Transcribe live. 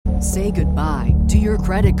Say goodbye to your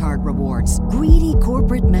credit card rewards. Greedy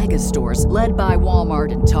corporate mega stores, led by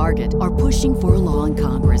Walmart and Target, are pushing for a law in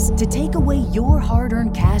Congress to take away your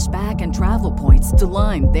hard-earned cash back and travel points to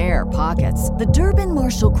line their pockets. The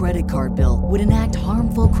Durbin-Marshall credit card bill would enact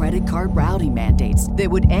harmful credit card routing mandates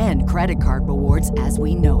that would end credit card rewards as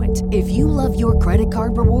we know it. If you love your credit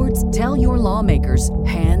card rewards, tell your lawmakers,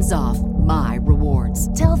 hands off my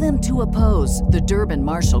rewards. Tell them to oppose the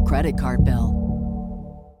Durbin-Marshall credit card bill.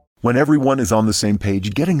 When everyone is on the same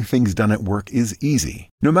page, getting things done at work is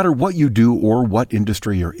easy. No matter what you do or what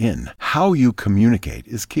industry you're in, how you communicate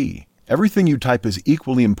is key. Everything you type is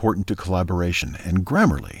equally important to collaboration, and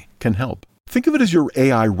Grammarly can help. Think of it as your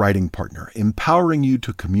AI writing partner, empowering you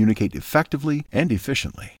to communicate effectively and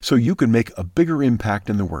efficiently, so you can make a bigger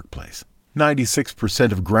impact in the workplace.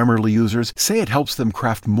 96% of Grammarly users say it helps them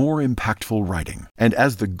craft more impactful writing. And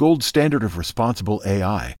as the gold standard of responsible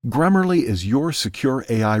AI, Grammarly is your secure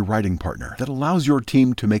AI writing partner that allows your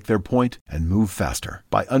team to make their point and move faster.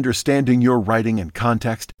 By understanding your writing and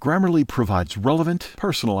context, Grammarly provides relevant,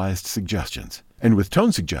 personalized suggestions. And with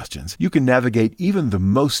tone suggestions, you can navigate even the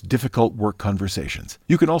most difficult work conversations.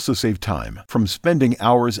 You can also save time, from spending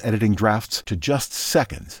hours editing drafts to just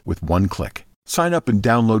seconds with one click. Sign up and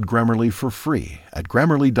download Grammarly for free at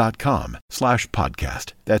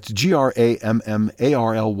Grammarly.com/podcast. That's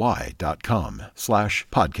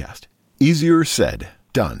GRAMMARLY.com/podcast. Easier said,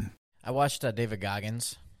 done. I watched David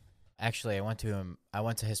Goggins. Actually, I went to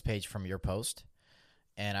his page from your post,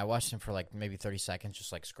 and I watched him for like maybe 30 seconds,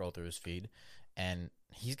 just like scroll through his feed. And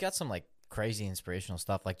he's got some like crazy inspirational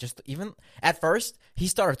stuff. Like, just even at first, he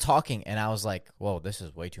started talking, and I was like, whoa, this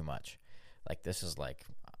is way too much. Like, this is like,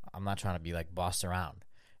 I'm not trying to be like bossed around.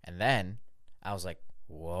 And then I was like,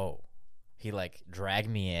 whoa. He like dragged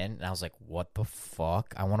me in, and I was like, what the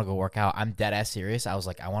fuck? I want to go work out. I'm dead ass serious. I was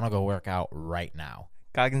like, I want to go work out right now.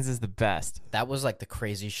 Goggins is the best. That was like the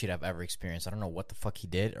craziest shit I've ever experienced. I don't know what the fuck he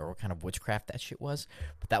did or what kind of witchcraft that shit was,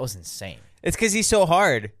 but that was insane. It's because he's so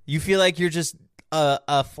hard. You feel like you're just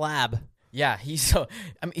a flab. Yeah, he's a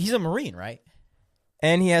Marine, right?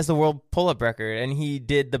 And he has the world pull-up record, and he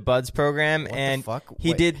did the Buds program, What and the fuck?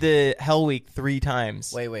 he did the Hell Week 3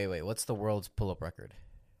 times. Wait. What's the world's pull-up record?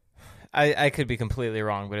 I could be completely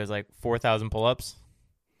wrong, but it was like 4,000 pull-ups.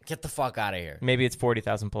 Get the fuck out of here. Maybe it's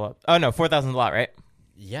 40,000 pull-ups. Oh, no, 4,000 is a lot, right?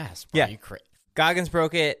 Yes, bro. Yeah. You Goggins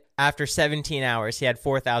broke it after 17 hours. He had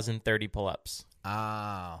 4,030 pull-ups.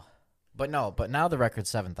 Oh. But now the record's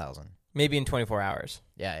 7,000. Maybe in 24 hours.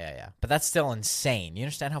 Yeah. But that's still insane. You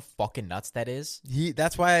understand how fucking nuts that is?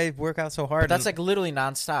 That's why I work out so hard. But that's like literally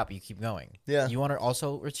nonstop. You keep going. Yeah. You want to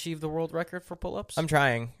also achieve the world record for pull-ups? I'm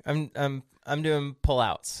trying. I'm doing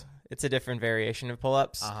pull-outs. It's a different variation of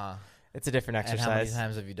pull-ups. Uh-huh. It's a different exercise. And how many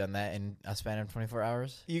times have you done that in a span of 24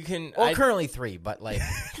 hours? You can... Well, currently 3, but like...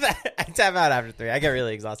 I tap out after 3. I get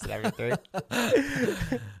really exhausted after 3.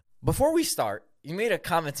 Before we start, you made a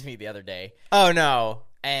comment to me the other day. Oh, no.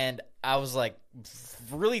 And I was like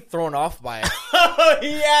really thrown off by it. Oh,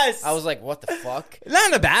 yes. I was like, what the fuck? Not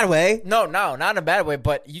in a bad way. No, not in a bad way.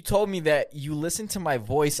 But you told me that you listen to my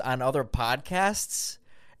voice on other podcasts.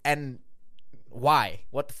 And why?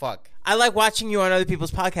 What the fuck? I like watching you on other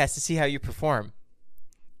people's podcasts to see how you perform.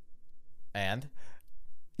 And?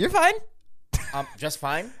 You're fine. Just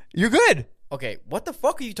fine? You're good. Okay, what the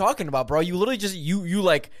fuck are you talking about, bro? You literally just, you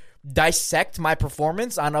like dissect my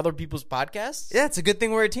performance on other people's podcasts? Yeah, it's a good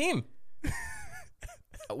thing we're a team.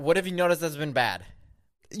 What have you noticed that's been bad?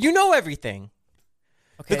 You know everything.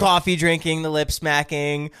 Okay. The coffee drinking, the lip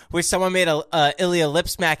smacking, which someone made a Ilya lip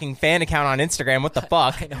smacking fan account on Instagram. What the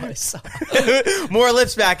fuck? I know, I saw. More lip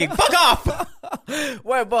smacking. Fuck off.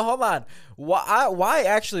 Wait, but hold on.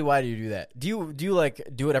 Why do you do that? Do you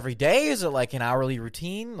like do it every day? Is it like an hourly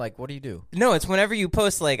routine? Like, what do you do? No, it's whenever you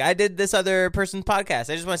post, like, I did this other person's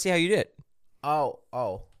podcast. I just want to see how you did it. Oh.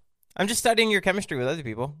 I'm just studying your chemistry with other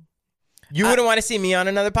people. You wouldn't want to see me on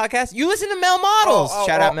another podcast? You listen to Mel Models.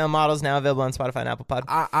 Shout out Mel Models, now available on Spotify and Apple Pod.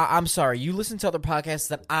 I'm sorry. You listen to other podcasts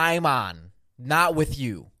that I'm on, not with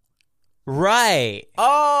you. Right.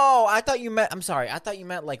 Oh, I thought you meant. I'm sorry. I thought you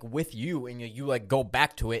meant like with you, and you like go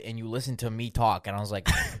back to it and you listen to me talk, and I was like,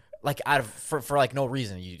 like for like no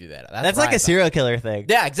reason you do that. That's like a serial killer thing.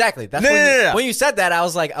 Yeah, exactly. That's No. When you said that, I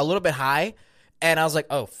was like a little bit high, and I was like,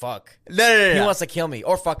 oh fuck. No. He wants to kill me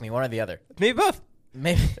or fuck me, one or the other. Maybe both.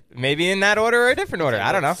 Maybe in that order or a different order.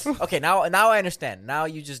 I don't know. Okay, now I understand. Now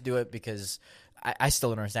you just do it because I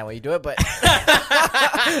still don't understand why you do it, but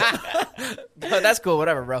but that's cool.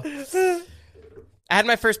 Whatever, bro. I had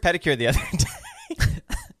my first pedicure the other day.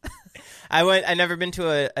 I never been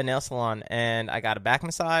to a nail salon, and I got a back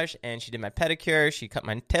massage, and she did my pedicure. She cut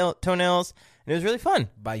my toenails, And it was really fun.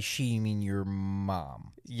 By she, you mean your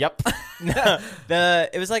mom. Yep.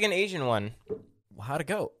 It was like an Asian one. How'd it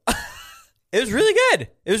go? It was really good.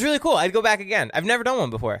 It was really cool. I'd go back again. I've never done one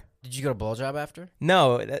before. Did you go to blowjob after?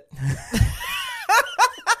 No.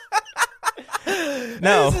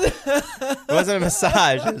 No. It wasn't a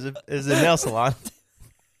massage. It was a nail salon.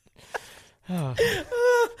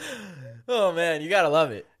 Oh, man. You got to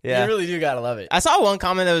love it. Yeah. You really do got to love it. I saw one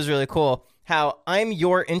comment that was really cool. How I'm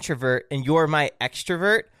your introvert and you're my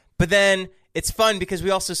extrovert. But then it's fun because we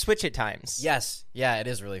also switch at times. Yes. Yeah, it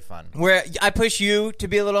is really fun. Where I push you to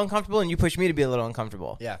be a little uncomfortable and you push me to be a little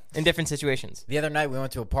uncomfortable. Yeah. In different situations. The other night, we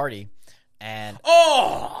went to a party, and...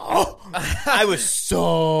 I was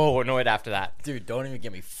so annoyed after that. Dude, don't even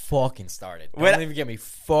get me fucking started. When- Don't even get me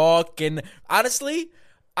fucking... Honestly,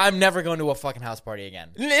 I'm never going to a fucking house party again.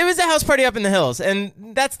 It was a house party up in the hills, and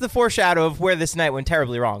that's the foreshadow of where this night went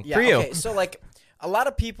terribly wrong for you. Okay, so, like, a lot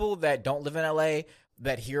of people that don't live in L.A.,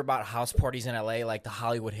 that hear about house parties in L.A., like the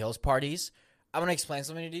Hollywood Hills parties, I'm going to explain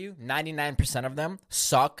something to you. 99% of them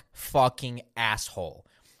suck fucking asshole.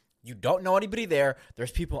 You don't know anybody there.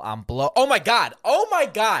 There's people on blow. Oh, my God.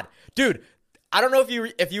 Dude, I don't know if you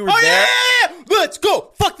were there. Yeah! Let's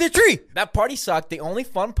go. Fuck the tree. That party sucked. The only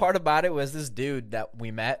fun part about it was this dude that we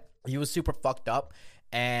met. He was super fucked up,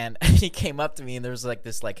 and he came up to me, and there was like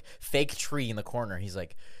this like fake tree in the corner. He's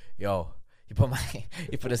like, "Yo," he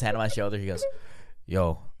put his hand on my shoulder. He goes,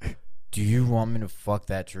 "Yo, do you want me to fuck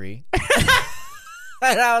that tree?"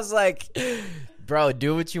 And I was like, "Bro,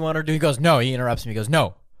 do what you want to do." He goes, "No." He interrupts me. He goes,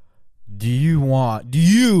 "No. Do you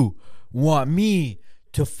want me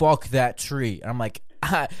to fuck that tree?" And I'm like,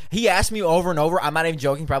 he asked me over and over. I'm not even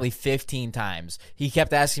joking, probably 15 times. He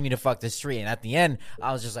kept asking me to fuck this tree. And at the end,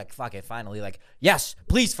 I was just like, fuck it, finally. Like, yes,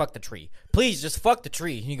 please fuck the tree. Please just fuck the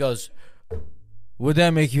tree. And he goes, "Would that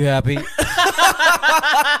make you happy?"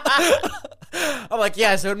 I'm like,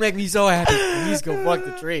 yes, it would make me so happy. Please go fuck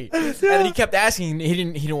the tree. And then he kept asking. He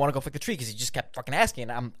didn't want to go fuck the tree because he just kept fucking asking.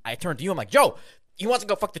 And I turned to you. I'm like, Joe, he wants to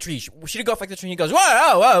go fuck the tree. Should he go fuck the tree? And he goes,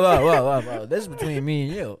 whoa. This is between me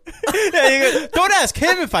and you. Yeah, you go, don't ask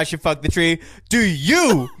him if I should fuck the tree. Do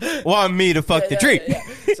you want me to fuck the tree? Yeah.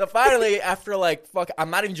 So finally, after like,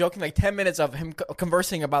 I'm not even joking, like 10 minutes of him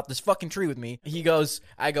conversing about this fucking tree with me,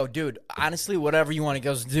 I go, dude, honestly, whatever you want. He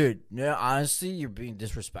goes, dude, yeah, honestly, you're being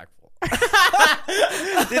disrespectful.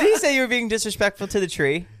 Did he say you were being disrespectful to the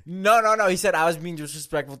tree? No. He said I was being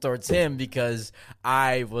disrespectful towards him because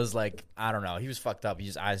I was like, I don't know. He was fucked up.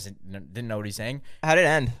 I just didn't know what he's saying. How did it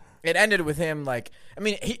end? It ended with him like, I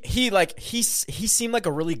mean, he seemed like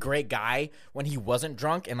a really great guy when he wasn't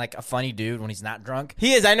drunk and like a funny dude when he's not drunk.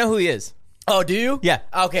 He is. I know who he is. Oh, do you? Yeah.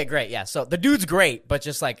 Okay, great. Yeah. So the dude's great, but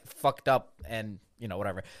just like fucked up and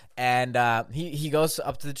whatever. And he goes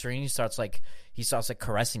up to the tree and he starts like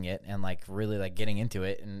caressing it and like really like getting into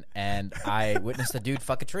it. And I witnessed the dude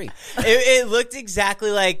fuck a tree. It looked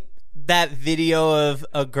exactly like that video of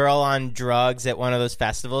a girl on drugs at one of those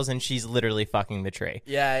festivals, and she's literally fucking the tree.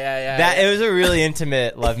 Yeah. It was a really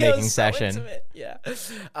intimate lovemaking so session. Intimate. Yeah.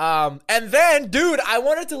 And then, dude, I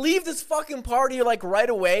wanted to leave this fucking party like right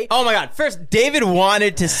away. Oh my God. First, David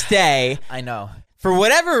wanted to stay. I know. For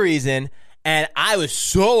whatever reason, and I was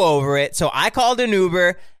so over it. So I called an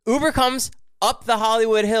Uber. Uber comes up the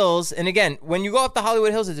Hollywood Hills. And again, when you go up the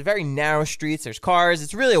Hollywood Hills, it's a very narrow streets. There's cars.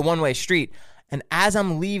 It's really a one-way street. And as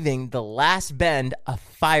I'm leaving the last bend, a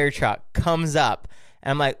fire truck comes up. And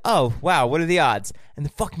I'm like, oh, wow, what are the odds? And the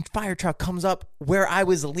fucking fire truck comes up where I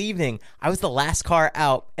was leaving. I was the last car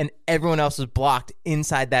out, and everyone else was blocked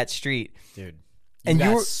inside that street. Dude, And you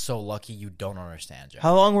you got were so lucky. You don't understand, Joe.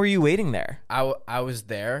 How long were you waiting there? I was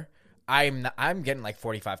there. I'm getting like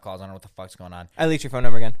 45 calls. I don't know what the fuck's going on. I leaked your phone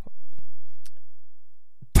number again.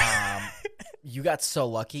 You got so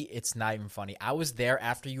lucky. It's not even funny. I was there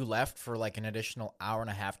after you left for like an additional hour and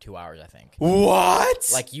a half, 2 hours, I think.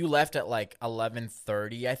 What? Like you left at like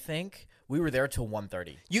 11:30, I think. We were there till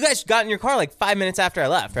 1:30. You guys got in your car like 5 minutes after I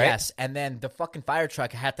left, right? Yes, and then the fucking fire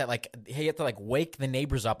truck had to wake the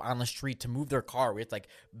neighbors up on the street to move their car. We had to like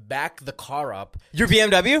back the car up. Your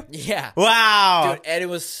BMW? Yeah. Wow. Dude, and it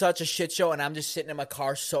was such a shit show, and I'm just sitting in my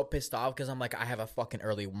car so pissed off because I'm like, I have a fucking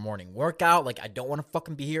early morning workout. Like, I don't want to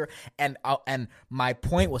fucking be here. And my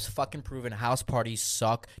point was fucking proven house parties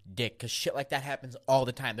suck dick because shit like that happens all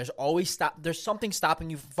the time. There's something stopping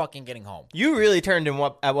you from fucking getting home. You really turned in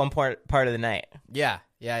at one part of the night. Yeah,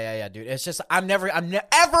 dude. It's just, I'm done!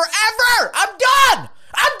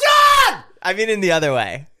 I mean, in the other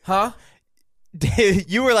way. Huh?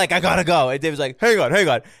 You were like, I gotta go. And Dave was like, hang on.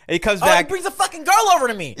 And he comes Oh, back. he brings a fucking girl over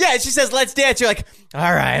to me. Yeah, and she says, let's dance. You're like, all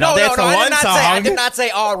right, No, I'll dance the I one did not song. say. I did not say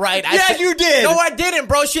all right. I Yeah, said, you did. No, I didn't,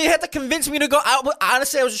 bro. She had to convince me to go out.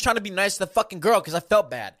 Honestly, I was just trying to be nice to the fucking girl because I felt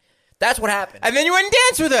bad. That's what happened. And then you went and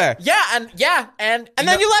danced with her. And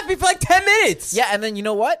then you left me for like 10 minutes. Yeah, and then you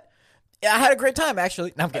know what? Yeah, I had a great time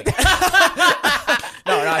actually. No, I'm kidding.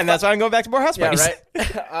 no, And that's why I'm going back to more house yeah, parties.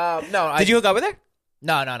 right. No, Did you hook up with her?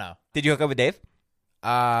 No. Did you hook up with Dave?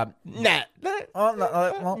 Nah.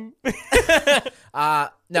 Oh, no,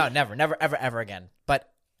 no, never, ever again.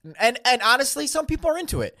 But and honestly, some people are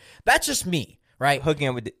into it. That's just me, right? Hooking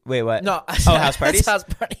up with wait, what? No. Oh, house parties? House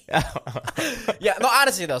party. Yeah, no,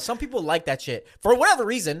 honestly though, some people like that shit for whatever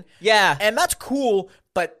reason. Yeah. And that's cool,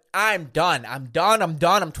 but I'm done. I'm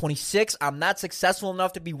 26. I'm not successful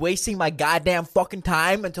enough to be wasting my goddamn fucking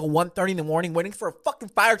time until 1:30 in the morning waiting for a fucking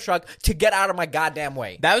fire truck to get out of my goddamn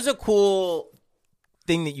way. That was a cool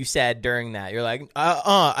thing that you said during that. You're like,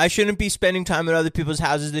 I shouldn't be spending time at other people's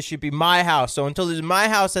houses. This should be my house. So until there's my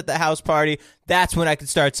house at the house party, that's when I could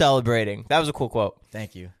start celebrating. That was a cool quote.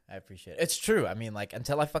 Thank you. I appreciate it. It's true. I mean, like,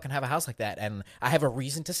 until I fucking have a house like that and I have a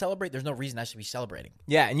reason to celebrate, there's no reason I should be celebrating.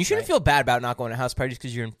 Yeah, and you shouldn't feel bad about not going to house parties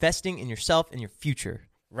because you're investing in yourself and your future.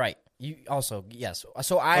 Right. You also, yes.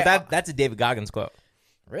 So That's a David Goggins quote.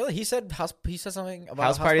 Really? He said something about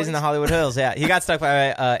House parties in the Hollywood Hills. Yeah, he got stuck by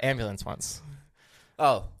an ambulance once.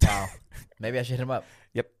 Oh, wow. Maybe I should hit him up.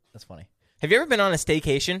 Yep. That's funny. Have you ever been on a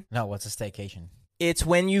staycation? No, what's a staycation? It's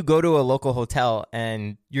when you go to a local hotel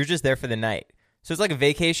and you're just there for the night. So it's like a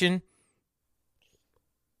vacation.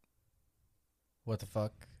 What the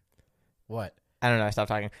fuck? What? I don't know. I stopped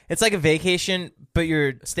talking. It's like a vacation, but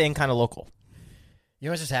you're staying kind of local. You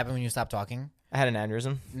know what just happened when you stopped talking? I had an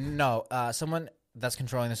aneurysm. No, someone that's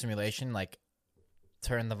controlling the simulation, like,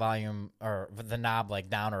 turn the volume or the knob, like,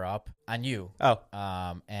 down or up on you. Oh.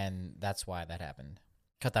 And that's why that happened.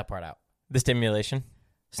 Cut that part out. The stimulation.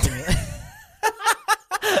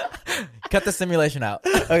 Cut the stimulation out.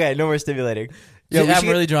 Okay, no more stimulating. Yeah, I'm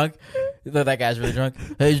really drunk. That guy's really drunk.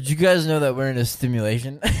 Hey, did you guys know that we're in a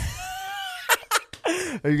stimulation?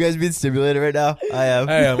 Are you guys being stimulated right now? I am.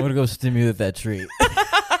 Hey, I'm gonna go stimulate that tree.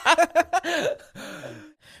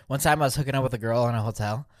 One time I was hooking up with a girl in a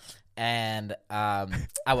hotel, and I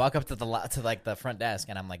walk up to the front desk,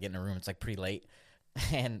 and I'm like getting a room. It's like pretty late,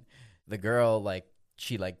 and the girl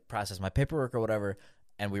she processed my paperwork or whatever,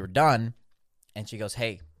 and we were done, and she goes,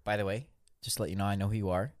 "Hey, by the way, just to let you know, I know who you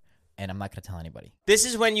are, and I'm not gonna tell anybody." This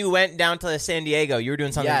is when you went down to San Diego. You were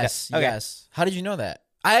doing something. Yes, yes. How did you know that?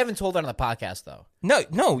 I haven't told that on the podcast though.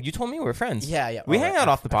 No, you told me we were friends. Yeah. We hang out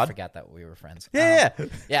off the pod. I forgot that we were friends. Yeah.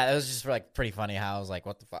 Yeah, it was just pretty funny how I was like,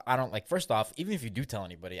 what the fuck? I don't first off, even if you do tell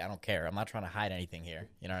anybody, I don't care. I'm not trying to hide anything here.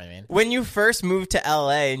 You know what I mean? When you first moved to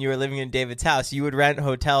LA and you were living in David's house, you would rent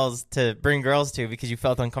hotels to bring girls to because you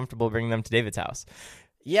felt uncomfortable bringing them to David's house.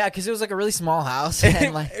 Yeah, because it was like a really small house.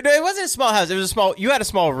 And No, it wasn't a small house. It was you had a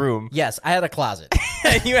small room. Yes, I had a closet.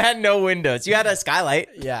 And you had no windows. You had a skylight.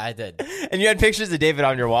 Yeah, I did. And you had pictures of David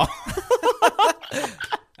on your wall.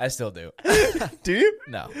 I still do. Do you?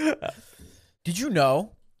 No. Did you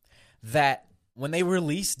know that when they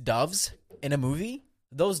release doves in a movie,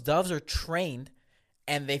 those doves are trained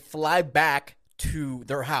and they fly back to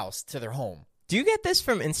their house, to their home? Do you get this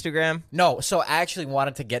from Instagram? No, so I actually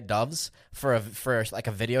wanted to get doves for like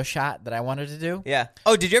a video shot that I wanted to do. Yeah.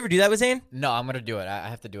 Oh, did you ever do that with Zane? No, I'm gonna do it. I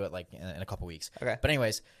have to do it like in a couple weeks. Okay. But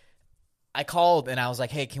anyways, I called and I was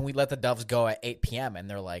like, "Hey, can we let the doves go at 8 p.m.?" And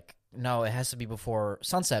they're like, "No, it has to be before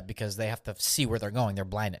sunset because they have to see where they're going. They're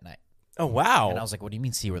blind at night." Oh, wow. And I was like, "What do you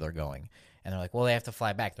mean see where they're going?" And they're like, "Well, they have to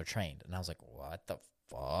fly back. They're trained." And I was like, "What the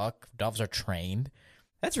fuck? Doves are trained?"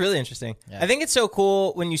 That's really interesting. Yeah. I think it's so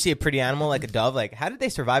cool when you see a pretty animal like a dove. Like, how did they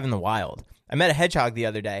survive in the wild? I met a hedgehog the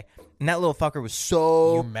other day, and that little fucker was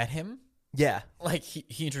so... You met him? Yeah. Like,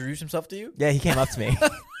 he introduced himself to you? Yeah, he came up to me.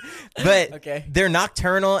 But Okay. they're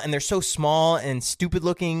nocturnal, and they're so small and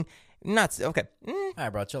stupid-looking. Okay. All right,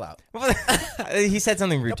 bro, chill out. He said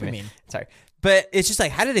something rude Don't to be me. mean. Sorry. But it's just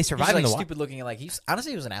like, how did they He's survive like in the wild? stupid looking, like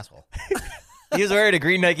honestly he was an asshole. He was wearing a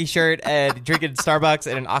green Nike shirt and drinking Starbucks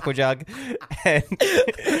and an aqua jug. And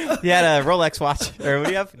he had a Rolex watch. Or what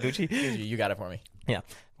do you have? Gucci? You got it for me. Yeah.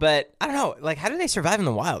 But I don't know. Like, how do they survive in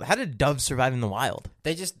the wild? How did doves survive in the wild?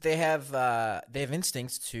 They have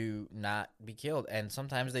instincts to not be killed, and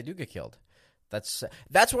sometimes they do get killed. That's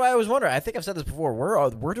why I was wondering. I think I've said this before.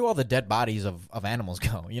 Where do all the dead bodies of animals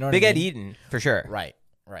go? You know what They I get mean? eaten, for sure. Right.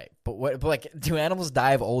 But like, do animals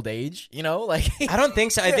die of old age? You know, like I don't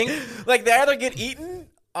think so. I think like they either get eaten,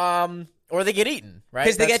 Or they get eaten, right?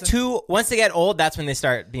 Because they get once they get old, that's when they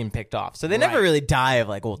start being picked off. So they never Right. really die of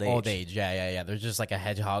like old age. Old age, yeah. There's just like a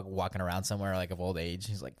hedgehog walking around somewhere like of old age.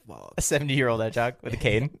 He's like, whoa. A 70-year-old hedgehog with a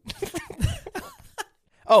cane.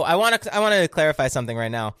 Oh, I want to clarify something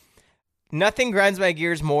right now. Nothing grinds my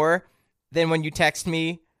gears more than when you text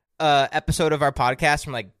me a episode of our podcast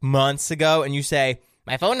from like months ago and you say,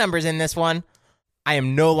 my phone number's in this one. I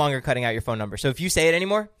am no longer cutting out your phone number. So if you say it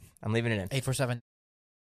anymore, I'm leaving it in. 847.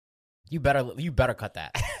 You better cut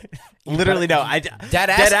that. Literally, no. Dead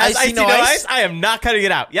ass, icy no ice? I am not cutting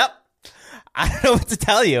it out. Yep. I don't know what to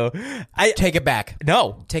tell you. Take it back.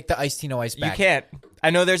 No. Take the iced tea no ice back. You can't. I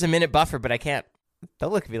know there's a minute buffer, but I can't.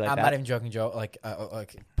 Don't look at me like I'm that. not even joking, Joe. Like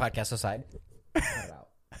podcast aside. Cut it out.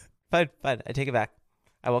 Fine. I take it back.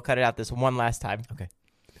 I will cut it out this one last time. Okay.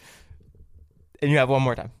 And you have one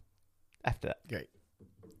more time after that. Great.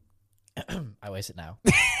 I waste it now.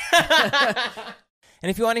 And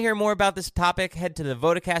if you want to hear more about this topic, head to the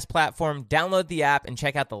Vodacast platform, download the app, and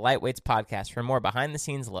check out the Lightweights podcast for a more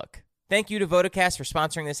behind-the-scenes look. Thank you to Vodacast for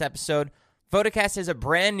sponsoring this episode. Vodacast is a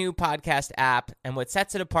brand new podcast app, and what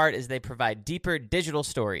sets it apart is they provide deeper digital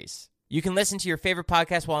stories. You can listen to your favorite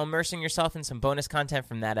podcast while immersing yourself in some bonus content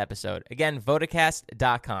from that episode. Again,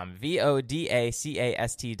 Vodacast.com,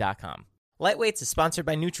 Vodacast.com. Lightweights is sponsored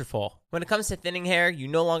by Nutrafol. When it comes to thinning hair, you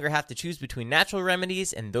no longer have to choose between natural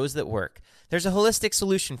remedies and those that work. There's a holistic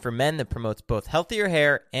solution for men that promotes both healthier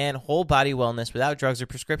hair and whole body wellness without drugs or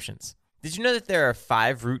prescriptions. Did you know that there are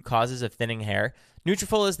 5 root causes of thinning hair?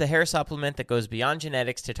 Nutrafol is the hair supplement that goes beyond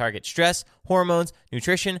genetics to target stress, hormones,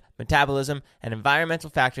 nutrition, metabolism, and environmental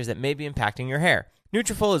factors that may be impacting your hair.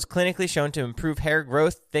 Nutrafol is clinically shown to improve hair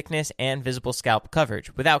growth, thickness, and visible scalp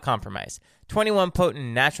coverage without compromise. 21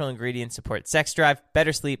 potent natural ingredients support sex drive,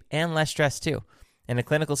 better sleep, and less stress too. In a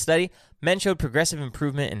clinical study, men showed progressive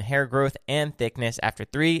improvement in hair growth and thickness after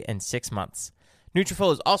 3 and 6 months.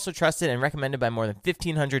 Nutrafol is also trusted and recommended by more than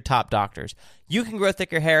 1,500 top doctors. You can grow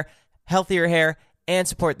thicker hair, healthier hair, and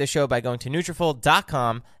support the show by going to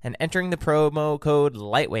Nutrafol.com and entering the promo code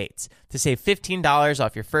LIGHTWEIGHTS to save $15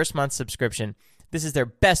 off your first month's subscription. This is their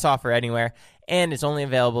best offer anywhere, and it's only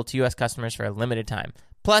available to U.S. customers for a limited time.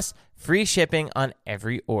 Plus, free shipping on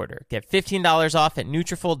every order. Get $15 off at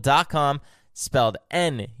Nutrafol.com, spelled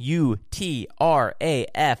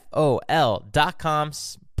Nutrafol.com,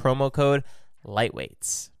 promo code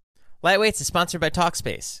LIGHTWEIGHTS. Lightweights is sponsored by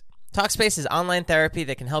Talkspace. Talkspace is online therapy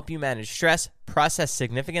that can help you manage stress, process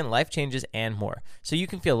significant life changes, and more, so you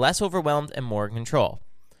can feel less overwhelmed and more in control.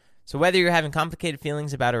 So whether you're having complicated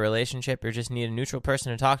feelings about a relationship or just need a neutral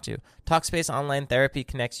person to talk to, Talkspace Online Therapy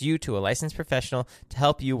connects you to a licensed professional to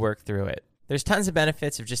help you work through it. There's tons of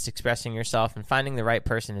benefits of just expressing yourself, and finding the right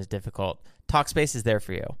person is difficult. Talkspace is there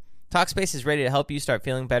for you. Talkspace is ready to help you start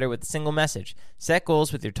feeling better with a single message. Set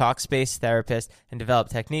goals with your Talkspace therapist and develop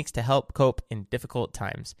techniques to help cope in difficult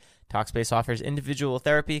times. Talkspace offers individual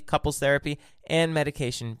therapy, couples therapy, and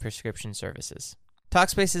medication prescription services.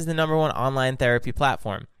 Talkspace is the #1 online therapy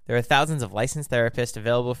platform. There are thousands of licensed therapists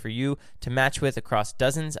available for you to match with across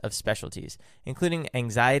dozens of specialties, including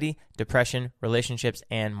anxiety, depression, relationships,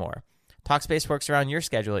 and more. Talkspace works around your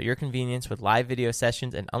schedule at your convenience with live video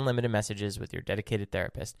sessions and unlimited messages with your dedicated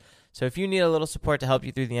therapist. So if you need a little support to help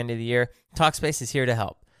you through the end of the year, Talkspace is here to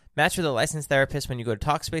help. Match with a licensed therapist when you go to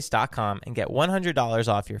Talkspace.com and get $100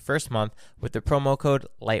 off your first month with the promo code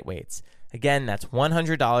LIGHTWEIGHTS. Again, that's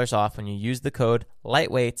 $100 off when you use the code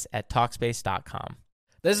LIGHTWEIGHTS at Talkspace.com.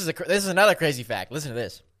 This is another crazy fact. Listen to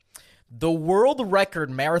this. The world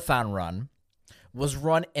record marathon run was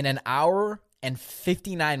run in 1 hour and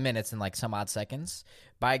 59 minutes and like some odd seconds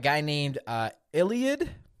by a guy named Iliad,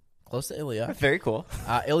 close to Ilya. Very cool.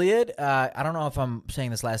 Iliad, I don't know if I'm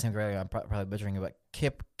saying this last name correctly. I'm probably butchering it, but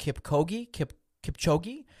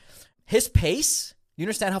Kipchoge. His pace, you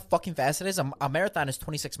understand how fucking fast it is? A marathon is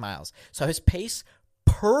 26 miles. So his pace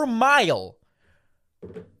per mile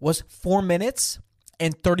was 4 minutes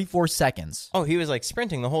and 34 seconds. Oh, he was like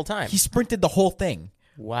sprinting the whole time. He sprinted the whole thing.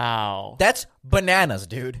 Wow. That's bananas,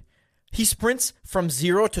 dude. He sprints from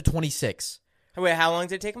 0 to 26. Wait, how long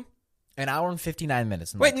did it take him? 1 hour and 59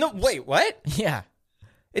 minutes. Wait, what? Yeah.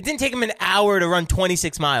 It didn't take him an hour to run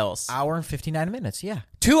 26 miles. Hour and 59 minutes, yeah.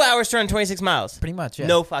 2 hours to run 26 miles. Pretty much, yeah.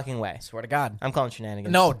 No fucking way. Swear to God. I'm calling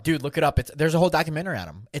shenanigans. No, dude, look it up. There's a whole documentary on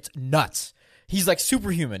him. It's nuts. He's like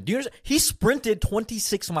superhuman. Do you understand? He sprinted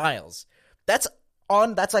 26 miles. That's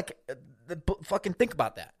like, fucking think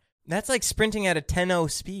about that. That's like sprinting at a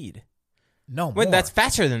 10:0 speed. No, Wait, more. that's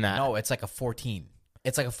faster than that. No, it's like a 14.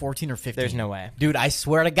 It's like a 14 or 15. There's no way. Dude, I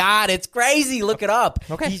swear to God, it's crazy. Look it up.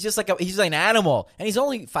 Okay. He's just like an animal. And he's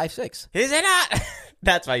only 5'6". Is it not?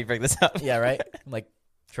 That's why you bring this up. Yeah, right? Like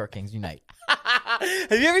Short Kings unite.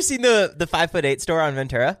 Have you ever seen the 5'8" store on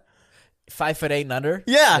Ventura? 5'8" and under.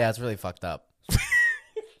 Yeah. Yeah, it's really fucked up.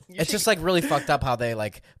 It's just like really fucked up how they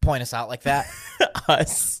like point us out like that.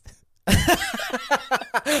 Us.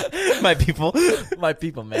 My people. My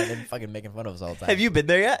people, man, they're fucking making fun of us all the time. Have you been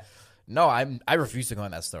there yet? No, I refuse to go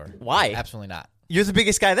in that store. Why? Absolutely not. You're the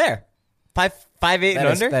biggest guy there. 5'8" and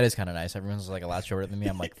under? That is kind of nice. Everyone's like a lot shorter than me.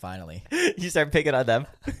 I'm like, finally. You start picking on them.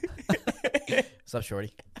 What's up,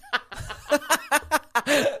 shorty?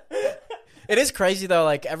 It is crazy though.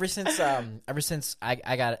 Like ever since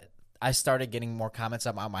I started getting more comments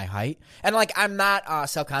about my height, and like I'm not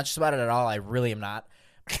self-conscious about it at all. I really am not.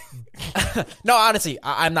 No, honestly,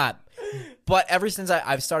 I'm not. But ever since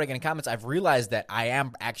I've started getting comments, I've realized that I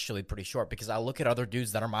am actually pretty short because I'll look at other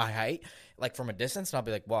dudes that are my height, like from a distance, and I'll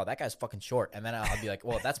be like, "Wow, that guy's fucking short," and then I'll be like,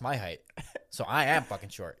 "Well, that's my height, so I am fucking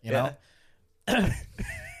short," you know.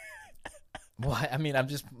 Well, I mean, I'm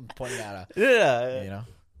just pointing out you know.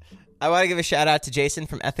 I want to give a shout out to Jason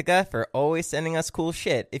from Ethica for always sending us cool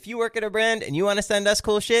shit. If you work at a brand and you want to send us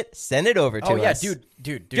cool shit, send it over to us. Oh yeah,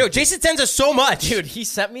 dude. Yo, Jason sends us so much. Dude, he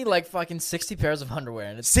sent me like fucking 60 pairs of underwear,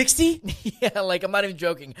 and it's 60? yeah, like I'm not even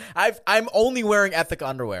joking. I'm only wearing Ethica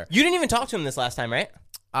underwear. You didn't even talk to him this last time, right?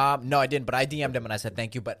 No, I didn't, but I DM'd him and I said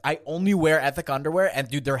thank you. But I only wear Ethica underwear, and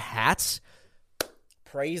dude, their hats.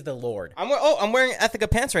 Praise the Lord. I'm wearing Ethica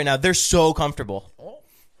pants right now. They're so comfortable. Oh.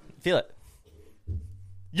 Feel it.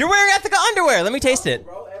 You're wearing Ethica underwear. Let me taste it.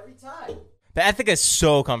 Bro, every time. The Ethica is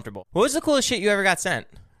so comfortable. What was the coolest shit you ever got sent?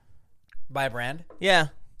 By a brand? Yeah.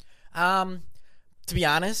 To be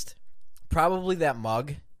honest, probably that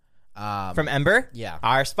mug. From Ember? Yeah.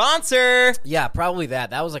 Our sponsor. Yeah, probably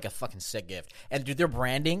that. That was like a fucking sick gift. And dude, their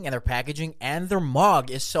branding and their packaging and their mug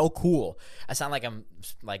is so cool. I sound like I'm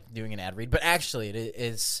like doing an ad read, but actually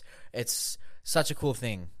it's such a cool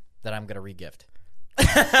thing that I'm gonna re-gift. No,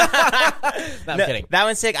 I'm kidding. That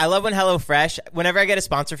one's sick. I love when HelloFresh, whenever I get a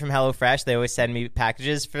sponsor from HelloFresh, they always send me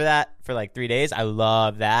packages for that for like 3 days. I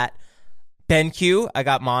love that. BenQ, I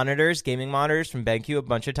got gaming monitors from BenQ a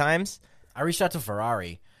bunch of times. I reached out to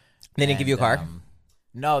Ferrari. They didn't give you a car?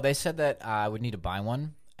 No, they said that I would need to buy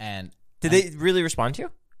one. And did they really respond to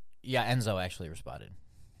you? Yeah, Enzo actually responded.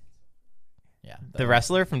 Yeah. The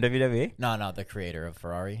wrestler from WWE? No, the creator of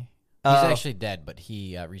Ferrari. He's actually dead, but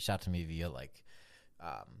he reached out to me via like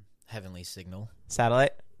heavenly signal.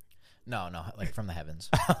 Satellite? No, like from the heavens.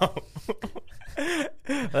 Well,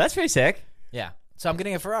 that's pretty sick. Yeah. So I'm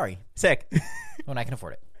getting a Ferrari. Sick. When I can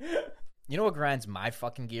afford it. You know what grinds my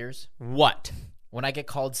fucking gears? What? When I get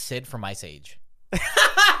called Sid from Ice Age.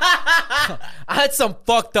 I had some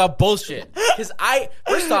fucked up bullshit. Because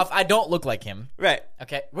first off, I don't look like him. Right.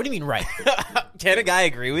 Okay. What do you mean right? Can a guy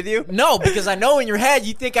agree with you? No, because I know in your head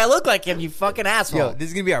you think I look like him, you fucking asshole. Yo, this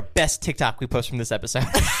is going to be our best TikTok we post from this episode.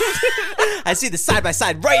 I see the side by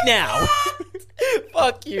side right now.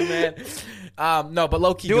 Fuck you, man. No, but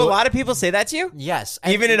low key. Do a lot of people say that to you? Yes.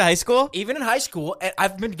 Even in high school? Even in high school. And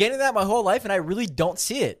I've been getting that my whole life, and I really don't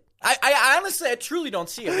see it. I honestly, I truly don't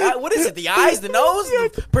see it. What is it? The eyes, the nose,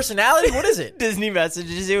 the personality? What is it? Disney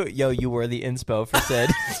messages you, yo, you were the inspo for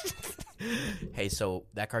Sid. Hey, so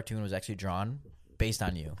that cartoon was actually drawn based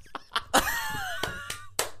on you.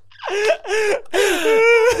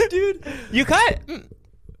 Dude. You cut.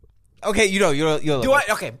 Okay, you know. Do I?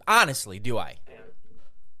 Okay, honestly, do I?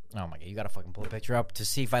 Oh my god, you gotta fucking pull a picture up to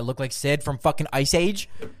see if I look like Sid from fucking Ice Age?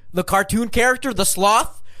 The cartoon character, the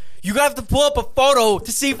sloth? You gotta have to pull up a photo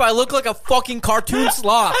to see if I look like a fucking cartoon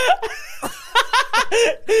sloth.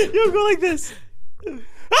 You go like this.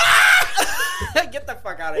 Get the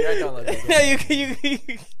fuck out of here. I don't look like No, you.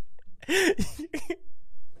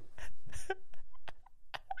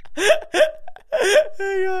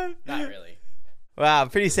 Not really. Wow,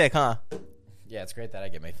 pretty sick, huh? Yeah, it's great that I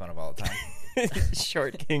get made fun of all the time.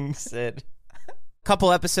 Short King Sid. A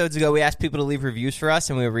couple episodes ago, we asked people to leave reviews for us,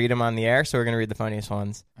 and we would read them on the air, so we're going to read the funniest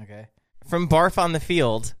ones. Okay. From Barf on the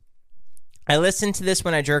Field, I listen to this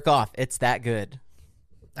when I jerk off. It's that good.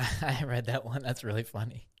 I read that one. That's really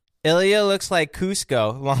funny. Ilya looks like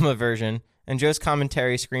Cusco, llama version, and Joe's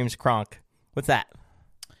commentary screams Kronk. What's that?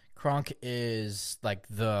 Kronk is like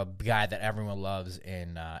the guy that everyone loves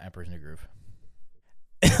in Emperor's New Groove.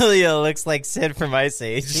 Ilya looks like Sid from Ice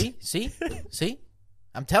Age. See?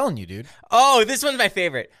 I'm telling you, dude. Oh, this one's my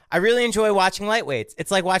favorite. I really enjoy watching lightweights.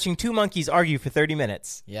 It's like watching two monkeys argue for 30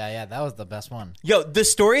 minutes. Yeah, that was the best one. Yo, the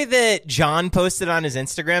story that John posted on his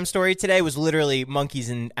Instagram story today was literally monkeys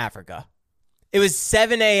in Africa. It was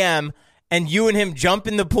 7 a.m., and you and him jump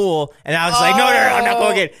in the pool, and I was like, no, I'm not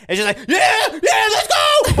going in. It's just like, yeah, let's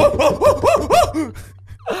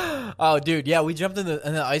go! Oh, dude, yeah, we jumped in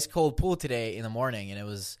the ice cold pool today in the morning, and it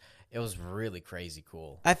was really crazy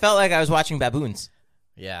cool. I felt like I was watching baboons.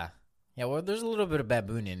 Yeah. Yeah, well, there's a little bit of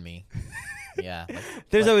baboon in me. Yeah.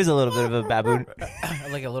 There's always a little bit of a baboon.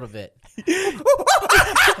 Like a little bit.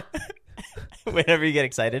 Whenever you get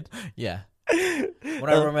excited. Yeah.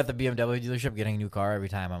 Whenever I'm at the BMW dealership getting a new car, every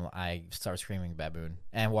time I start screaming baboon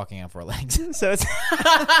and walking on 4 legs. So it's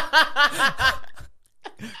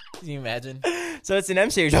Can you imagine? so it's an M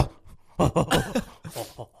series. So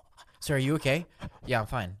are you okay? Yeah, I'm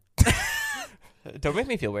fine. Don't make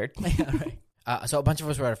me feel weird. Yeah, right. So a bunch of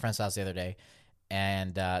us were at a friend's house the other day,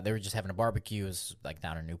 and they were just having a barbecue. It was like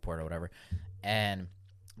down in Newport or whatever. And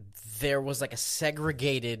there was like a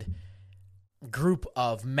segregated group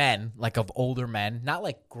of men, like of older men, not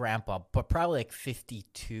like grandpa, but probably like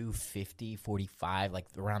 52, 50, 45, like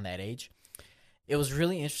around that age. It was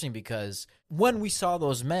really interesting because when we saw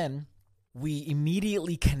those men, we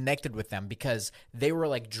immediately connected with them because they were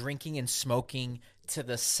like drinking and smoking to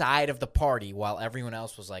the side of the party while everyone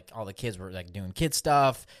else was like, all the kids were like doing kid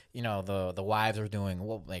stuff. You know, the wives were doing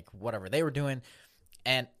like whatever they were doing.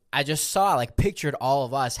 And I just saw, like, pictured all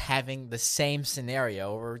of us having the same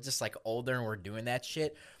scenario. We're just like older and we're doing that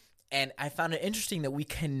shit. And I found it interesting that we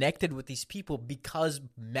connected with these people because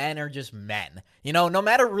men are just men. You know, no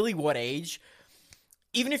matter really what age,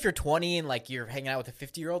 even if you're 20 and like you're hanging out with a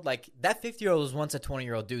 50-year-old, like that 50-year-old was once a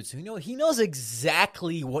 20-year-old dude. So he knows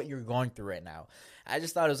exactly what you're going through right now. I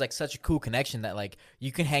just thought it was like such a cool connection that like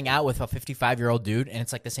you can hang out with a 55-year-old dude and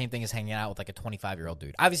it's like the same thing as hanging out with like a 25-year-old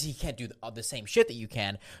dude. Obviously, he can't do the same shit that you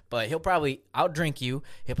can, but he'll probably outdrink you.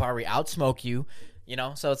 He'll probably outsmoke you, you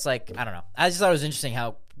know? So it's like, I don't know. I just thought it was interesting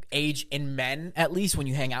how age in men, at least when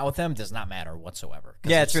you hang out with them, does not matter whatsoever.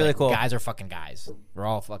 Yeah, it's really like, cool. Guys are fucking guys. We're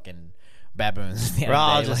all fucking baboons. We're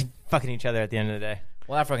all just fucking each other at the end of the day.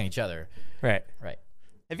 Well, not fucking each other. Right. Right.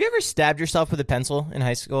 Have you ever stabbed yourself with a pencil in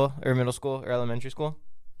high school or middle school or elementary school?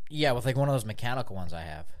 Yeah, with like one of those mechanical ones I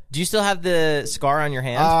have. Do you still have the scar on your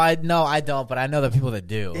hand? No, I don't, but I know the people that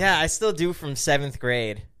do. Yeah, I still do from 7th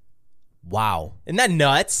grade. Wow. Isn't that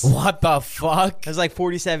nuts? What the fuck? It was like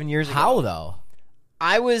 47 years ago. How though?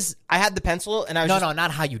 I had the pencil and I was No, not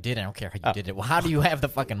how you did it. I don't care how you did it. Well, how do you have the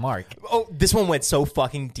fucking mark? Oh, this one went so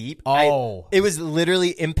fucking deep. Oh. It was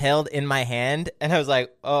literally impaled in my hand and I was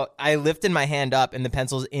like, oh, I lifted my hand up and the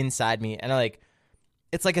pencil's inside me and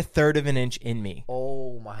it's like 1/3 of an inch in me.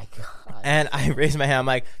 Oh my god. And I raised my hand. I'm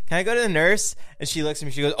like, can I go to the nurse? And she looks at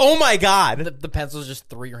me. She goes, oh my god. The pencil's just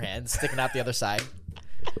through your hand, sticking out the other side.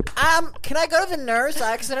 Can I go to the nurse?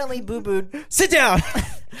 I accidentally boo-booed. Sit down.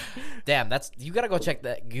 Damn, you gotta go check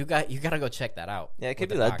that. You gotta go check that out. Yeah, it could with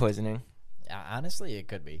be the lead doctor. poisoning. Honestly, it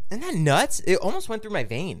could be. Isn't that nuts? It almost went through my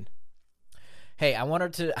vein. Hey, I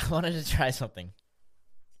wanted to try something.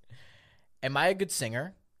 Am I a good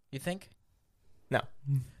singer, you think? No.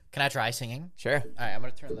 Can I try singing? Sure. All right, I'm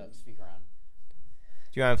going to turn the speaker on.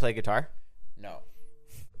 Do you want to play guitar? No.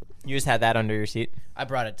 You just had that under your seat? I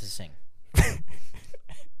brought it to sing.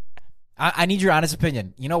 I need your honest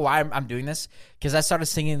opinion. You know why I'm doing this? Because I started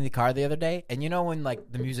singing in the car the other day, and you know when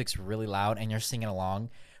like the music's really loud and you're singing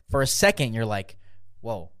along, for a second you're like,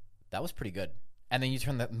 whoa, that was pretty good. And then you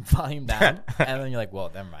turn the volume down, and then you're like,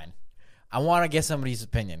 whoa, never mind. I want to get somebody's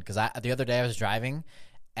opinion, because the other day I was driving,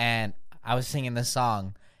 and I was singing this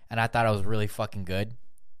song, and I thought it was really fucking good.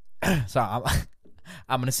 So I'm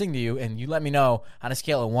going to sing to you, and you let me know on a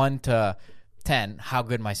scale of 1 to 10 how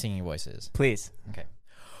good my singing voice is. Please. Okay.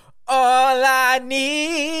 All I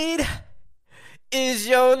need is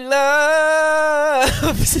your love.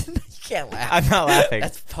 You can't laugh. I'm not laughing.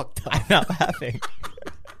 That's fucked up. I'm not laughing.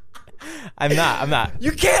 I'm not.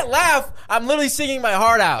 You can't laugh. I'm literally singing my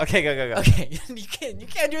heart out. Okay, go. Okay, you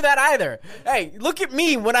can't do that either. Hey, look at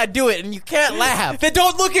me when I do it, and you can't laugh. Then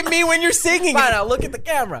don't look at me when you're singing. Fine, I'll look at the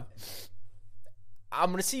camera. I'm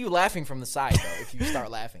gonna see you laughing from the side though. If you start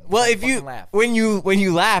laughing, Well, Don't if you fucking laugh. when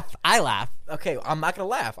you laugh, I laugh. Okay, I'm not gonna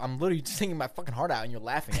laugh. I'm literally singing my fucking heart out, and you're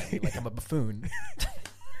laughing at me like I'm a buffoon.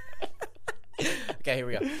 Okay, here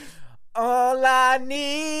we go. All I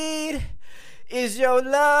need is your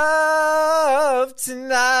love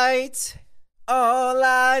tonight. All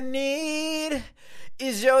I need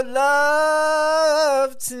is your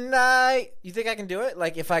love tonight. You think I can do it?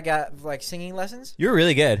 Like if I got like singing lessons? You're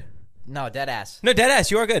really good. No, dead ass. No, deadass,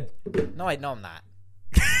 you are good. No, I'm not.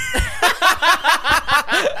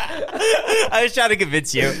 I was trying to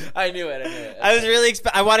convince you. I knew it. I was really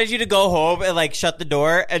I wanted you to go home and like shut the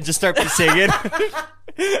door and just start singing.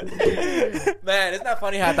 Man, isn't that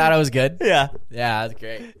funny how I thought I was good? Yeah. Yeah, that's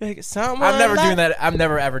great. Like, someone I'm never like, doing that. I'm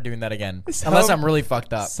never ever doing that again. Unless I'm really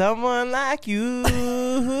fucked up. Someone like you.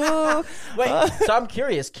 Wait, so I'm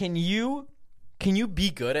curious. Can you be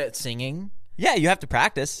good at singing? Yeah, you have to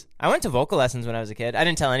practice. I went to vocal lessons when I was a kid. I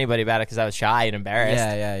didn't tell anybody about it because I was shy and embarrassed.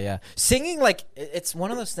 Yeah. Singing, like, it's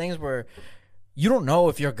one of those things where you don't know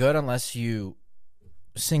if you're good unless you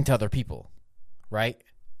sing to other people, right?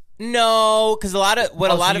 No, because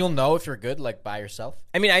you'll know if you're good, like, by yourself?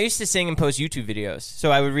 I mean, I used to sing and post YouTube videos,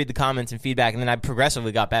 so I would read the comments and feedback, and then I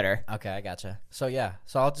progressively got better. Okay, I gotcha. So, yeah.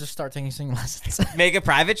 So I'll just start taking singing lessons. Make a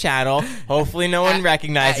private channel. Hopefully no one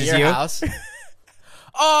recognizes at your you. house.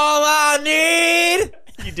 All I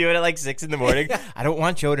need. You do it at like 6 a.m. I don't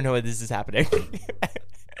want Joe to know that this is happening.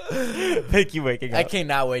 Thank you waking up. I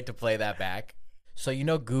cannot wait to play that back. So you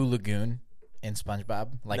know Goo Lagoon in SpongeBob?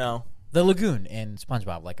 Like, no. The lagoon in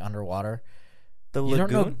SpongeBob, like underwater. The You lagoon?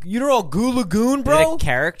 don't know Goo Lagoon, Is it bro? a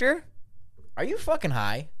character? Are you fucking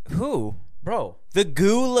high? Who? Bro. The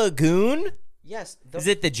Goo Lagoon? Yes. Is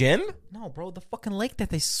it the gym? No, bro. The fucking lake that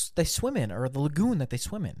they swim in, or the lagoon that they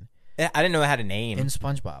swim in. I didn't know it had a name. In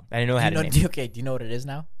SpongeBob. I didn't know it had a name. Okay, do you know what it is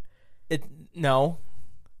now? No.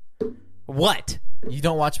 What? You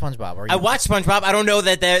don't watch SpongeBob, or you? I watched SpongeBob. I don't know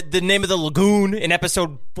that the name of the lagoon in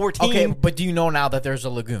episode 14. Okay, but do you know now that there's a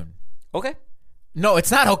lagoon? Okay. No, it's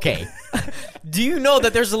not okay. Do you know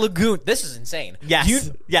that there's a lagoon? This is insane. Yes.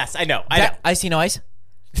 Yes, I know. I know. Icy no ice?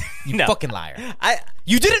 You No. fucking liar.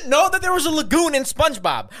 You You didn't know that there was a lagoon in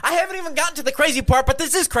SpongeBob. I haven't even gotten to the crazy part, but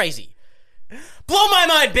this is crazy. blow my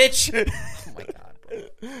mind, bitch. Oh my god,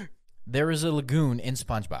 bro. There is a lagoon in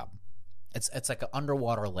SpongeBob. It's like an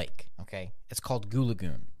underwater lake, okay? It's called Goo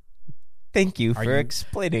Lagoon. Thank you for you-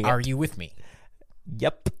 explaining. Are you with me?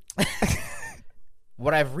 Yep.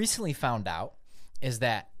 What I've recently found out is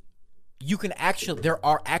that there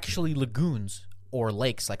are actually lagoons or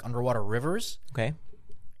lakes, like underwater rivers, Okay.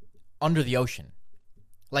 under the ocean.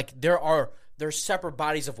 Like there's separate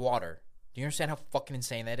bodies of water. Do you understand how fucking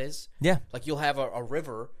insane that is? Yeah. Like you'll have a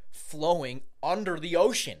river flowing under the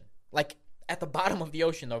ocean. Like at the bottom of the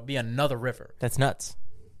ocean, there'll be another river. That's nuts.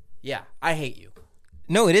 Yeah, I hate you.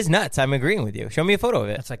 No, it is nuts. I'm agreeing with you. Show me a photo of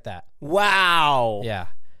it. It's like that. Wow. Yeah.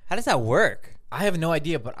 How does that work? I have no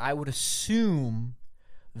idea, but I would assume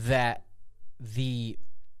that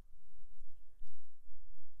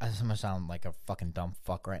I'm gonna sound like a fucking dumb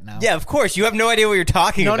fuck right now. Yeah, of course. You have no idea what you're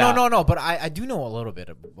talking about. No. But I do know a little bit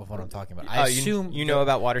of what I'm talking about. I assume you know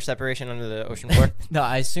about water separation under the ocean floor. No,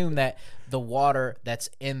 I assume that the water that's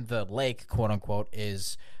in the lake, quote unquote,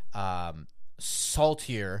 is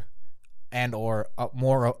saltier and or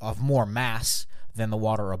more mass than the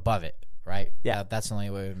water above it. Right? Yeah. That's the only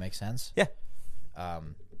way it would make sense. Yeah.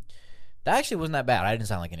 That actually wasn't that bad. I didn't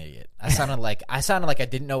sound like an idiot. I sounded like I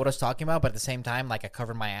didn't know what I was talking about, but at the same time, like I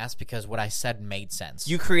covered my ass because what I said made sense.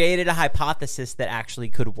 You created a hypothesis that actually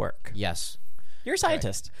could work. Yes. You're a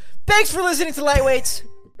scientist. Thanks for listening to Lightweights.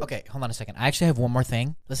 Okay, hold on a second. I actually have one more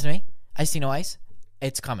thing. Listen to me. Icy no ice.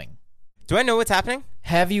 It's coming. Do I know what's happening?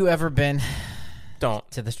 Have you ever been Don't.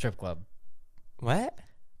 to the strip club? What?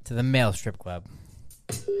 To the male strip club?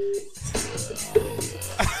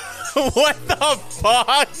 What the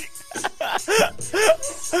fuck?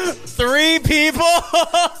 3 people?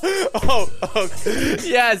 oh.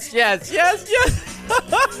 Yes.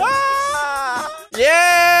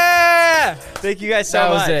 Yeah! Thank you guys so That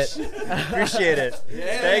was much. it. Appreciate it.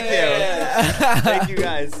 Thank you. Thank you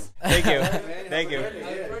guys. Thank you.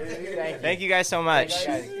 Thank you guys so much.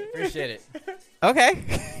 Appreciate it. Okay.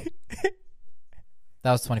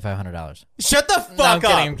 That was $2,500. Shut the fuck No,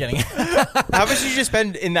 up. I'm kidding. How much did you just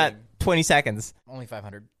spend in that 20 seconds? Only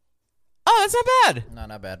 $500. Oh, that's not bad. No,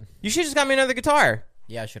 not bad. You should just got me another guitar.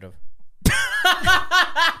 Yeah, I should have.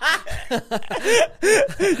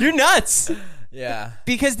 You're nuts. Yeah.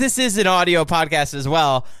 Because this is an audio podcast as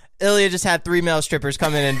well, Ilya just had 3 male strippers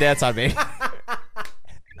come in and dance on me.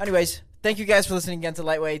 Anyways, thank you guys for listening again to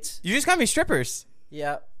Lightweights. You just got me strippers.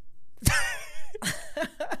 Yeah.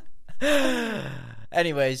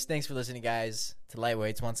 Anyways, thanks for listening, guys, to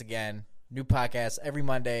Lightweights once again. New podcast every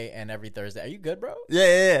Monday and every Thursday. Are you good, bro?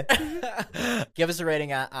 Yeah. Give us a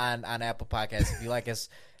rating on Apple Podcasts if you like us.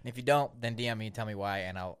 And if you don't, then DM me and tell me why,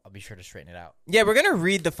 and I'll be sure to straighten it out. Yeah, we're going to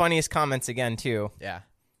read the funniest comments again, too. Yeah.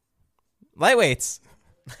 Lightweights.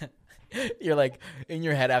 You're like, in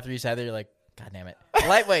your head after you said that, you're like, God damn it.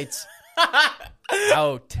 Lightweights.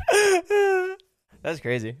 Out. That's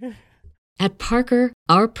crazy. At Parker,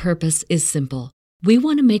 our purpose is simple. We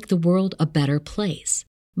want to make the world a better place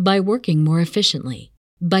by working more efficiently,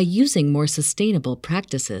 by using more sustainable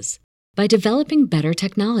practices, by developing better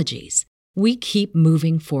technologies. we keep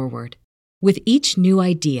moving forward. With each new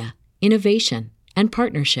idea, innovation, and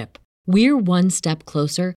partnership, we're one step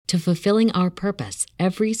closer to fulfilling our purpose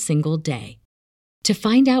every single day. To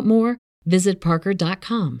find out more, visit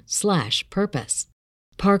parker.com/purpose.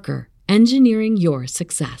 Parker, engineering your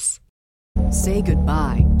success. Say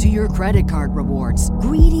goodbye to your credit card rewards.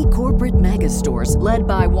 Greedy corporate mega stores, led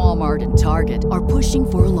by Walmart and Target, are pushing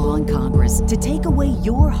for a law in Congress to take away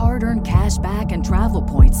your hard-earned cash back and travel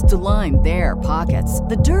points to line their pockets.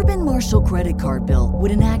 The Durbin-Marshall credit card bill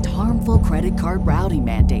would enact harmful credit card routing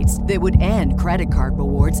mandates that would end credit card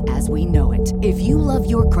rewards as we know it. If you love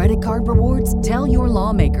your credit card rewards, tell your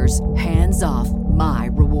lawmakers, hands off my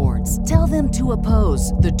rewards. Tell them to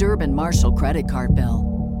oppose the Durbin-Marshall credit card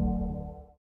bill.